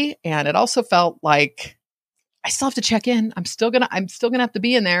integrity. And it also felt like I still have to check in. I'm still gonna have to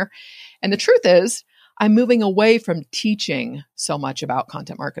be in there. And the truth is, I'm moving away from teaching so much about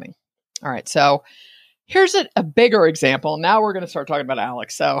content marketing. All right. So here's a bigger example. Now we're going to start talking about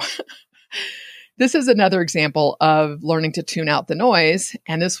Alex. So this is another example of learning to tune out the noise.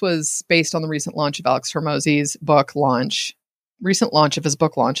 And this was based on the recent launch of Alex Hormozi's book launch. Recent launch of his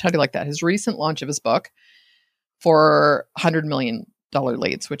book launch. How do you like that? His recent launch of his book for $100 million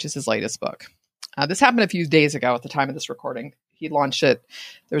Leads, which is his latest book. This happened a few days ago at the time of this recording. He launched it.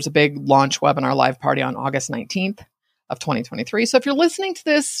 There was a big launch webinar live party on August 19th of 2023. So if you're listening to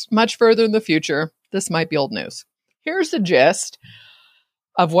this much further in the future, this might be old news. Here's the gist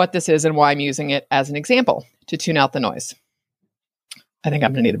of what this is and why I'm using it as an example to tune out the noise. I think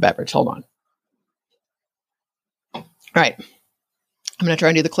I'm going to need a beverage. Hold on. All right. I'm going to try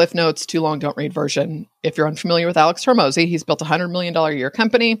and do the Cliff Notes, too long, don't read version. If you're unfamiliar with Alex Hormozi, he's built a $100 million a year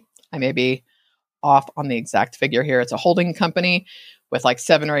company. I may be off on the exact figure here. It's a holding company with like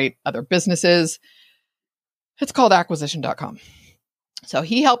 7 or 8 other businesses. It's called acquisition.com. So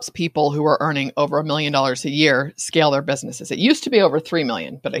he helps people who are earning over $1 million a year scale their businesses. It used to be over 3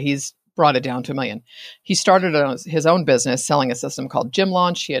 million, but he's brought it down to $1 million. He started his own business selling a system called Gym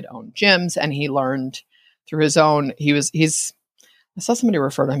Launch. He had owned gyms and he learned through his own, I saw somebody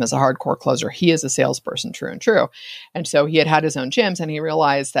refer to him as a hardcore closer. He is a salesperson, true and true. And so he had his own gyms and he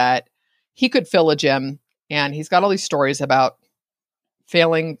realized that he could fill a gym, and he's got all these stories about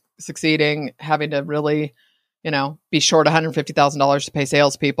failing, succeeding, having to really, be short $150,000 to pay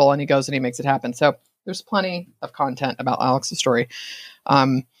salespeople, and he goes and he makes it happen. So there's plenty of content about Alex's story. But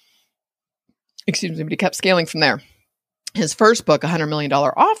he kept scaling from there. His first book, $100 million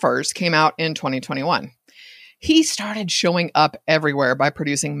Offers, came out in 2021. He started showing up everywhere by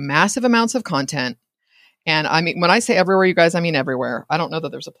producing massive amounts of content. And I mean, when I say everywhere, you guys, I mean everywhere. I don't know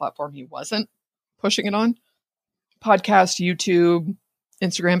that there's a platform he wasn't pushing it on. Podcast, YouTube,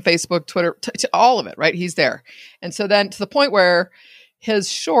 Instagram, Facebook, Twitter, all of it, right? He's there. And so then to the point where his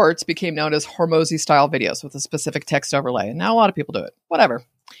shorts became known as Hormozi style videos with a specific text overlay. And now a lot of people do it. Whatever.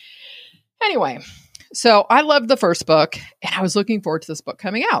 Anyway, so I loved the first book and I was looking forward to this book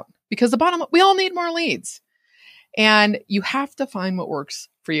coming out because we all need more leads. And you have to find what works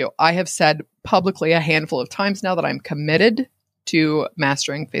for you. I have said publicly a handful of times now that I'm committed to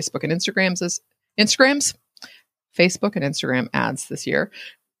mastering Facebook and Facebook and Instagram ads this year.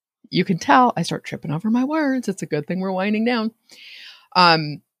 You can tell I start tripping over my words. It's a good thing we're winding down.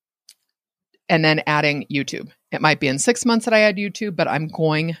 And then adding YouTube. It might be in 6 months that I add YouTube, but I'm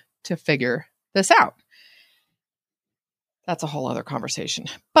going to figure this out. That's a whole other conversation.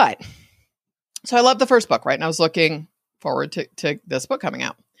 But so I love the first book, right? And I was looking forward to this book coming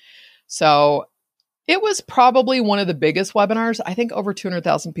out. So It was probably one of the biggest webinars. I think over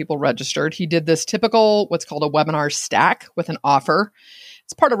 200,000 people registered. He did this typical, what's called a webinar stack with an offer.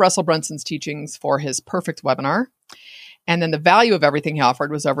 It's part of Russell Brunson's teachings for his perfect webinar. And then the value of everything he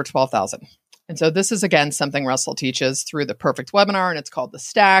offered was over 12,000. And so this is, again, something Russell teaches through the perfect webinar, and it's called the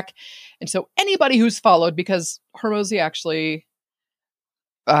stack. And so anybody who's followed, because Hormozi actually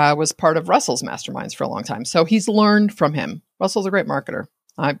was part of Russell's masterminds for a long time. So he's learned from him. Russell's a great marketer.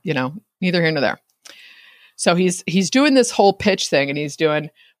 Neither here nor there. So he's doing this whole pitch thing, and he's doing,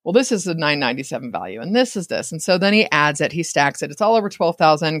 well, this is the $997 value, and this is this. And so then he adds it, he stacks it. It's all over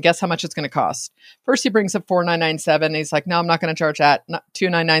 12,000. Guess how much it's going to cost? First, he brings up 4,997. He's like, no, I'm not going to charge that.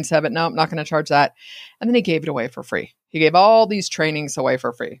 2,997. No, I'm not going to charge that. And then he gave it away for free. He gave all these trainings away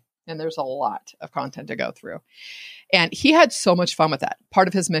for free. And there's a lot of content to go through. And he had so much fun with that. Part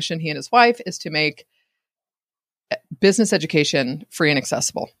of his mission, he and his wife, is to make business education free and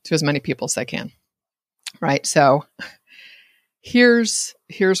accessible to as many people as they can. Right. So here's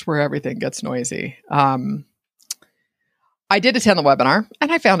where everything gets noisy. I did attend the webinar,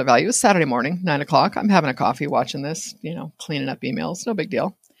 and I found a value. It was Saturday morning, 9:00. I'm having a coffee watching this, cleaning up emails. No big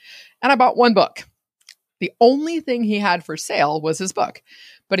deal. And I bought one book. The only thing he had for sale was his book.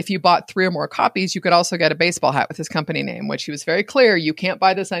 But if you bought 3 or more copies, you could also get a baseball hat with his company name, which he was very clear, you can't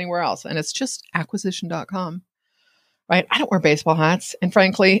buy this anywhere else. And it's just acquisition.com. Right? I don't wear baseball hats. And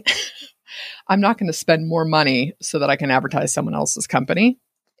frankly, I'm not going to spend more money so that I can advertise someone else's company.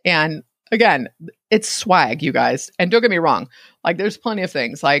 And again, it's swag, you guys. And don't get me wrong. Like, there's plenty of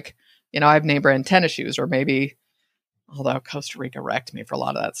things like, I have name brand tennis shoes, or maybe, although Costa Rica wrecked me for a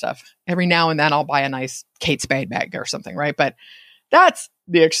lot of that stuff. Every now and then I'll buy a nice Kate Spade bag or something, right? But that's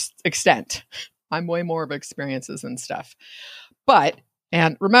the extent. I'm way more of experiences and stuff.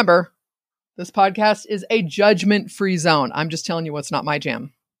 And remember, this podcast is a judgment-free zone. I'm just telling you what's not my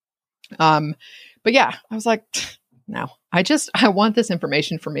jam. But yeah, I was like, no, I want this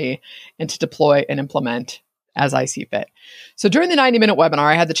information for me and to deploy and implement as I see fit. So during the 90-minute webinar,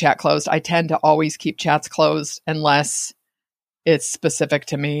 I had the chat closed. I tend to always keep chats closed unless it's specific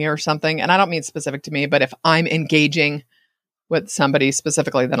to me or something. And I don't mean specific to me, but if I'm engaging with somebody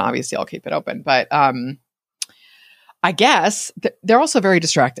specifically, then obviously I'll keep it open. But, I guess they're also very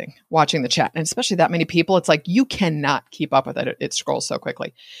distracting watching the chat, and especially that many people. It's like you cannot keep up with it. It scrolls so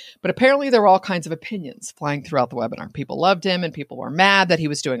quickly. But apparently there were all kinds of opinions flying throughout the webinar. People loved him, and people were mad that he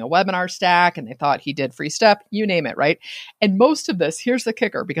was doing a webinar stack, and they thought he did free stuff, you name it, right? And most of this, here's the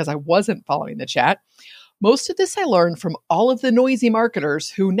kicker, because I wasn't following the chat. Most of this I learned from all of the noisy marketers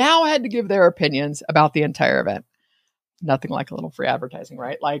who now had to give their opinions about the entire event. Nothing like a little free advertising,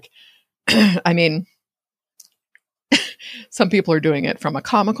 right? Like, I mean, some people are doing it from a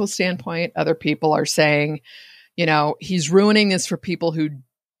comical standpoint. Other people are saying, he's ruining this for people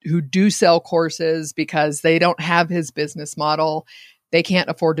who do sell courses because they don't have his business model. They can't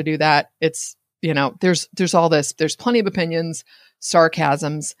afford to do that. It's, there's all this. There's plenty of opinions,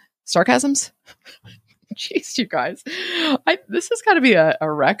 sarcasms. Jeez, you guys. This has got to be a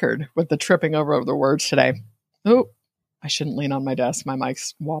record with the tripping over the words today. Oh, I shouldn't lean on my desk. My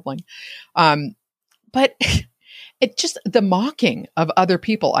mic's wobbling. But it just, the mocking of other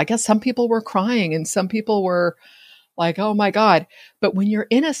people. I guess some people were crying and some people were like, oh my God. But when you're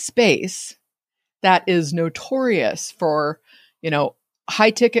in a space that is notorious for,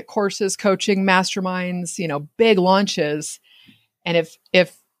 high ticket courses, coaching, masterminds, big launches. And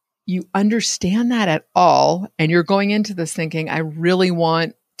if you understand that at all, and you're going into this thinking, I really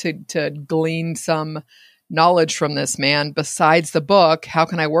want to glean some knowledge from this man besides the book, how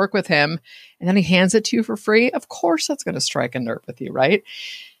can I work with him? And then he hands it to you for free. Of course, that's going to strike a nerve with you, right?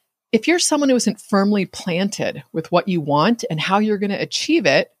 If you're someone who isn't firmly planted with what you want and how you're going to achieve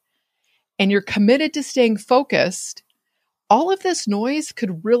it, and you're committed to staying focused, all of this noise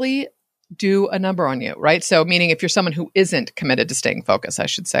could really do a number on you, right? So meaning if you're someone who isn't committed to staying focused, I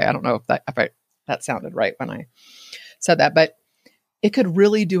should say, I don't know if that sounded right when I said that, but it could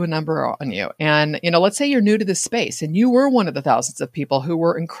really do a number on you. And, let's say you're new to this space and you were one of the thousands of people who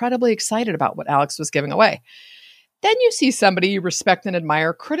were incredibly excited about what Alex was giving away. Then you see somebody you respect and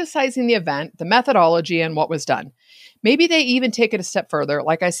admire criticizing the event, the methodology, and what was done. Maybe they even take it a step further,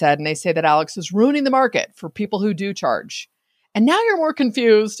 like I said, and they say that Alex is ruining the market for people who do charge. And now you're more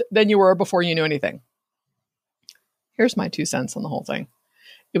confused than you were before you knew anything. Here's my 2 cents on the whole thing.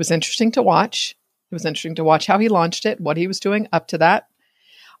 It was interesting to watch. It was interesting to watch how he launched it, what he was doing up to that,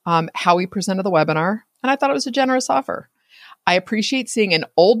 how he presented the webinar. And I thought it was a generous offer. I appreciate seeing an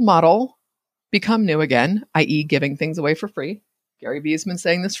old model become new again, i.e. giving things away for free. Gary Vee has been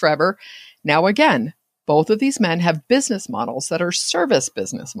saying this forever. Now again, Both of these men have business models that are service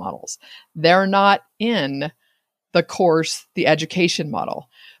business models. They're not in the course, the education model,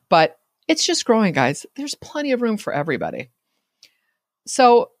 but it's just growing, guys. There's plenty of room for everybody.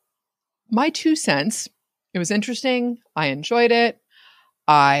 So my 2 cents, it was interesting. I enjoyed it.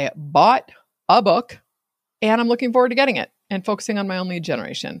 I bought a book and I'm looking forward to getting it and focusing on my own lead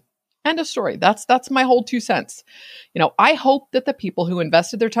generation. End of story. That's my whole 2 cents. I hope that the people who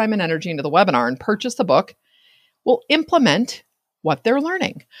invested their time and energy into the webinar and purchased the book will implement what they're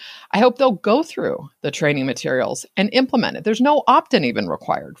learning. I hope they'll go through the training materials and implement it. There's no opt-in even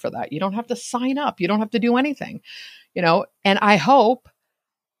required for that. You don't have to sign up. You don't have to do anything, and I hope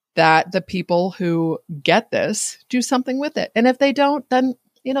that the people who get this do something with it. And if they don't, then,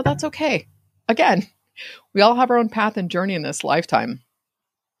 that's okay. Again, we all have our own path and journey in this lifetime.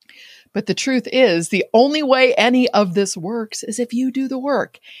 But the truth is, the only way any of this works is if you do the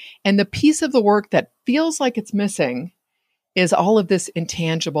work. And the piece of the work that feels like it's missing is all of this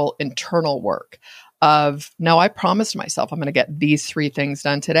intangible internal work of, no, I promised myself I'm going to get these 3 things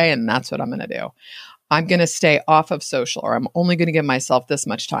done today, and that's what I'm going to do. I'm going to stay off of social, or I'm only going to give myself this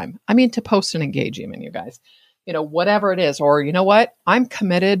much time. To post and engage even, you guys. Whatever it is. Or you know what? I'm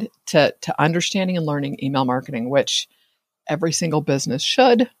committed to understanding and learning email marketing, which every single business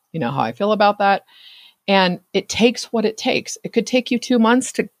should. You know how I feel about that. And it takes what it takes. It could take you 2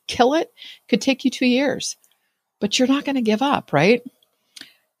 months to kill it. It could take you 2 years. But you're not going to give up, right?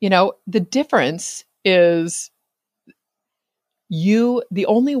 The difference is the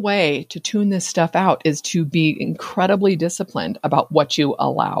only way to tune this stuff out is to be incredibly disciplined about what you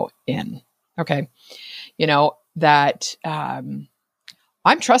allow in. Okay. That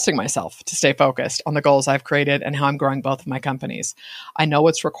I'm trusting myself to stay focused on the goals I've created and how I'm growing both of my companies. I know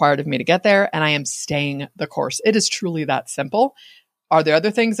what's required of me to get there, and I am staying the course. It is truly that simple. Are there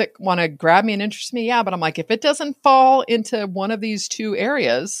other things that want to grab me and interest me? Yeah, but I'm like, if it doesn't fall into one of these 2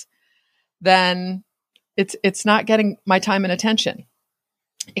 areas, then it's not getting my time and attention.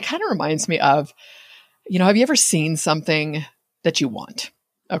 It kind of reminds me of, have you ever seen something that you want?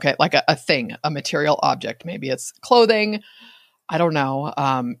 Okay, like a thing, a material object. Maybe it's clothing, I don't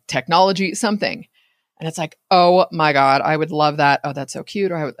know, technology, something. And it's like, oh my God, I would love that. Oh, that's so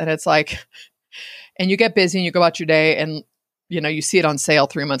cute. And it's like, and you get busy and you go about your day and, you see it on sale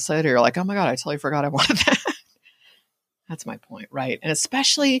 3 months later. You're like, oh my God, I totally forgot I wanted that. That's my point, right? And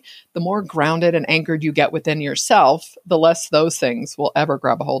especially the more grounded and anchored you get within yourself, the less those things will ever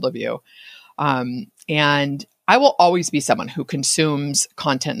grab a hold of you. And I will always be someone who consumes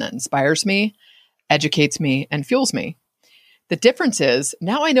content that inspires me, educates me, and fuels me. The difference is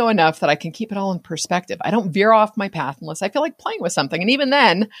now I know enough that I can keep it all in perspective. I don't veer off my path unless I feel like playing with something. And even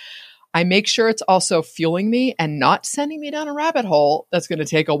then, I make sure it's also fueling me and not sending me down a rabbit hole that's going to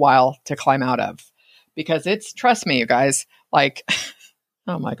take a while to climb out of. Because trust me, you guys, like,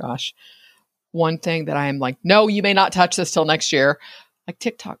 oh my gosh. One thing that I am like, no, you may not touch this till next year. Like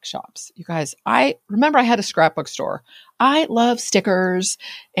TikTok shops. You guys, I remember I had a scrapbook store. I love stickers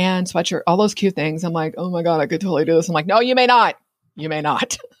and sweatshirt, all those cute things. I'm like, oh my God, I could totally do this. I'm like, no, you may not. You may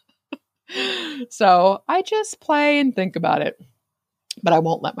not. So I just play and think about it, but I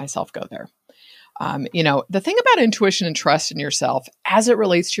won't let myself go there. The thing about intuition and trust in yourself as it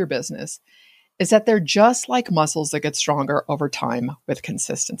relates to your business is that they're just like muscles that get stronger over time with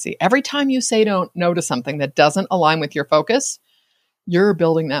consistency. Every time you say no to something that doesn't align with your focus, you're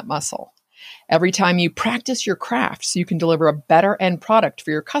building that muscle. Every time you practice your craft so you can deliver a better end product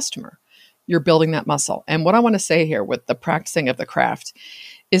for your customer, you're building that muscle. And what I want to say here with the practicing of the craft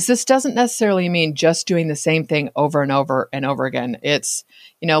is this doesn't necessarily mean just doing the same thing over and over and over again. It's,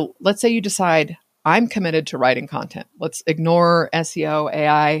 let's say you decide, I'm committed to writing content. Let's ignore SEO,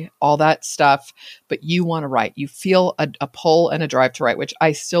 AI, all that stuff, but you want to write. You feel a pull and a drive to write, which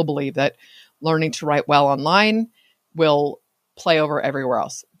I still believe that learning to write well online will play over everywhere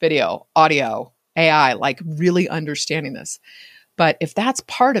else. Video, audio, AI, like really understanding this. But if that's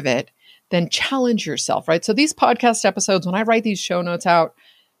part of it, then challenge yourself, right? So these podcast episodes, when I write these show notes out,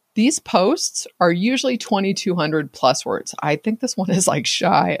 these posts are usually 2,200 plus words. I think this one is like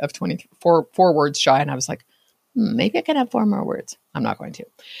shy of 24 words shy. And I was like, maybe I can have 4 more words. I'm not going to.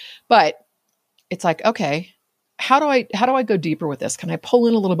 But it's like, okay, how do I go deeper with this? Can I pull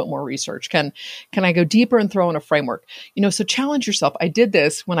in a little bit more research? Can I go deeper and throw in a framework? So challenge yourself. I did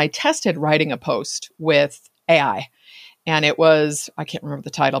this when I tested writing a post with AI. And it was, I can't remember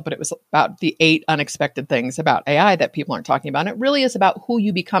the title, but it was about the 8 unexpected things about AI that people aren't talking about. And it really is about who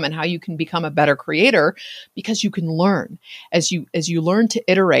you become and how you can become a better creator, because you can learn as you learn to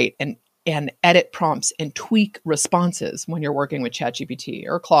iterate and edit prompts and tweak responses when you're working with ChatGPT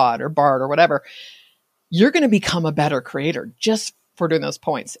or Claude or Bard or whatever. you're going to become a better creator just for doing those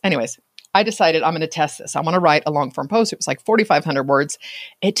points. Anyways, I decided I'm going to test this. I want to write a long form post. It was like 4,500 words.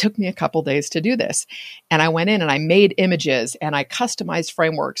 It took me a couple days to do this. And I went in and I made images and I customized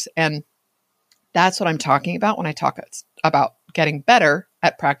frameworks. And that's what I'm talking about when I talk about getting better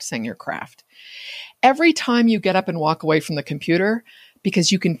at practicing your craft. Every time you get up and walk away from the computer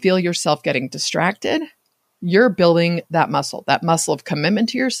because you can feel yourself getting distracted, you're building that muscle of commitment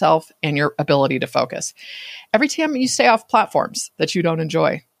to yourself and your ability to focus. Every time you stay off platforms that you don't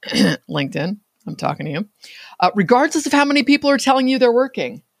enjoy, LinkedIn, I'm talking to you, regardless of how many people are telling you they're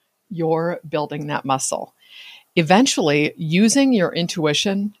working, you're building that muscle. Eventually, using your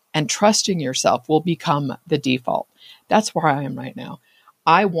intuition and trusting yourself will become the default. That's where I am right now.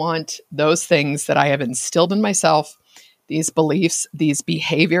 I want those things that I have instilled in myself, these beliefs, these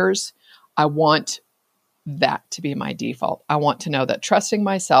behaviors. I want that to be my default. I want to know that trusting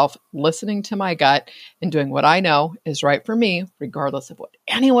myself, listening to my gut, and doing what I know is right for me, regardless of what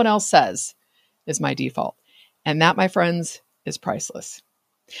anyone else says, is my default. And that, my friends, is priceless.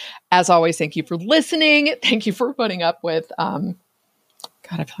 As always, thank you for listening. Thank you for putting up with, God,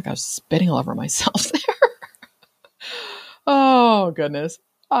 I feel like I was spitting all over myself there. Oh, goodness.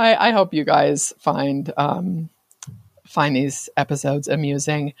 I hope you guys find these episodes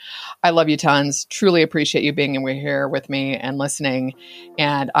amusing. I love you tons. Truly appreciate you being here with me and listening.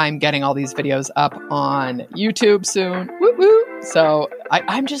 And I'm getting all these videos up on YouTube soon. Woo woo. So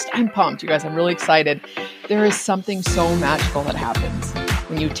I'm pumped, you guys. I'm really excited. There is something so magical that happens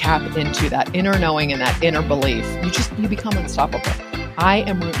when you tap into that inner knowing and that inner belief. You become unstoppable. I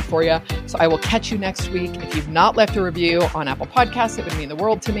am rooting for you. So I will catch you next week. If you've not left a review on Apple Podcasts, it would mean the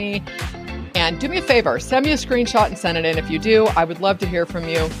world to me. And do me a favor, send me a screenshot and send it in. If you do, I would love to hear from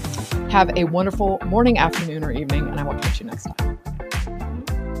you. Have a wonderful morning, afternoon, or evening, and I will catch you next time.